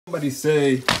Somebody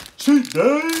say, cheat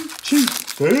day,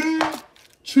 cheat day,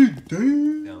 cheat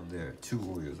day. Down there, 2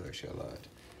 Oreos actually, I lied.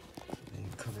 And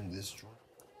you come in this joint.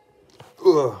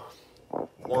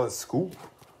 1 scoop,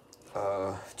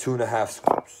 2.5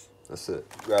 scoops. That's it.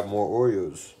 Grab more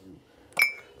Oreos.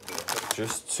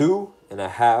 Just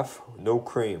 2.5, no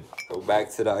cream. Go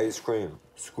back to the ice cream.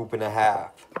 1.5 scoops.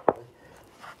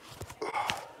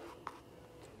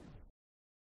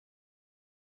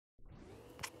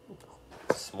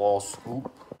 Small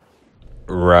scoop.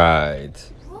 Right.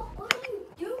 What are you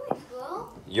doing, bro?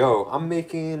 Yo, I'm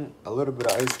making a little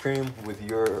bit of ice cream with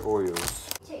your Oreos.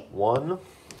 1.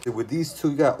 With these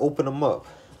 2, you gotta open them up.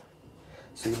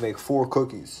 So you make 4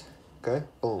 cookies. Okay?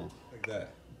 Boom. Like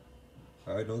that.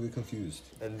 Alright, don't get confused.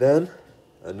 And then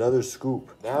another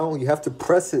scoop. Now you have to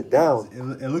press it down.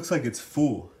 It looks like it's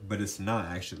full, but it's not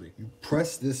actually. You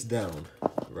press this down,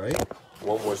 right?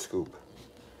 1 more scoop.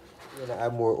 We're gonna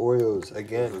add more Oreos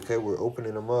again. Okay, we're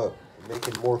opening them up,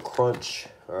 making more crunch.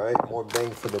 All right, more bang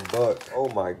for the buck. Oh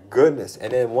my goodness!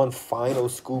 And then 1 final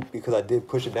scoop because I did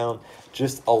push it down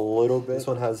just a little bit. This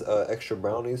one has extra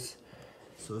brownies,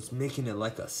 so it's making it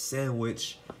like a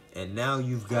sandwich. And now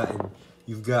you've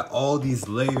got all these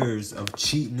layers of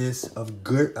cheatness, of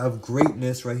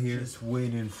greatness right here, just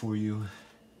waiting for you.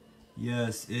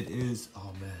 Yes, it is.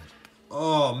 Oh man.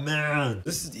 Oh man,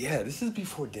 this is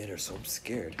before dinner, so I'm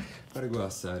scared. I gotta go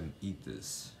outside and eat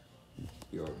this.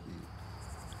 BRB.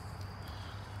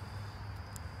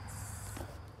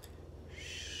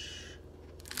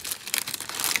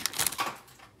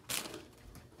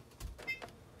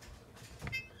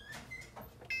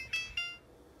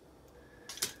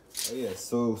 Oh yeah,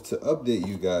 so to update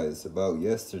you guys about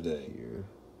yesterday here.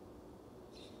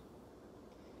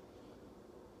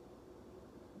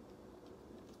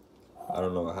 I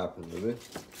don't know what happened with it.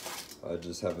 I was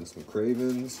just having some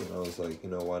cravings, and I was like, you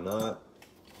know, why not?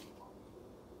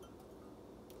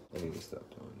 I need to stop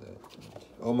doing that.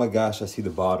 Oh my gosh, I see the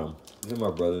bottom. These are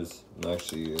my brothers. I'm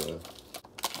actually,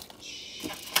 shh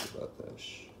about that.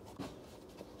 Shh.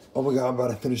 Oh my god, I'm about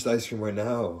to finish the ice cream right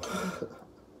now.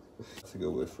 That's a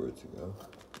good way for it to go.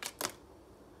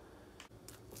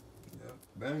 Yep,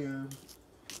 banger.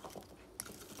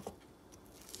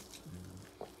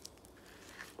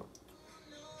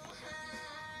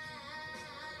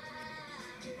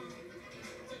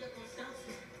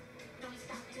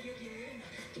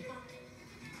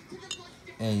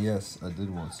 And yes, I did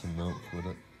want some milk with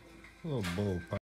it. A little bowl.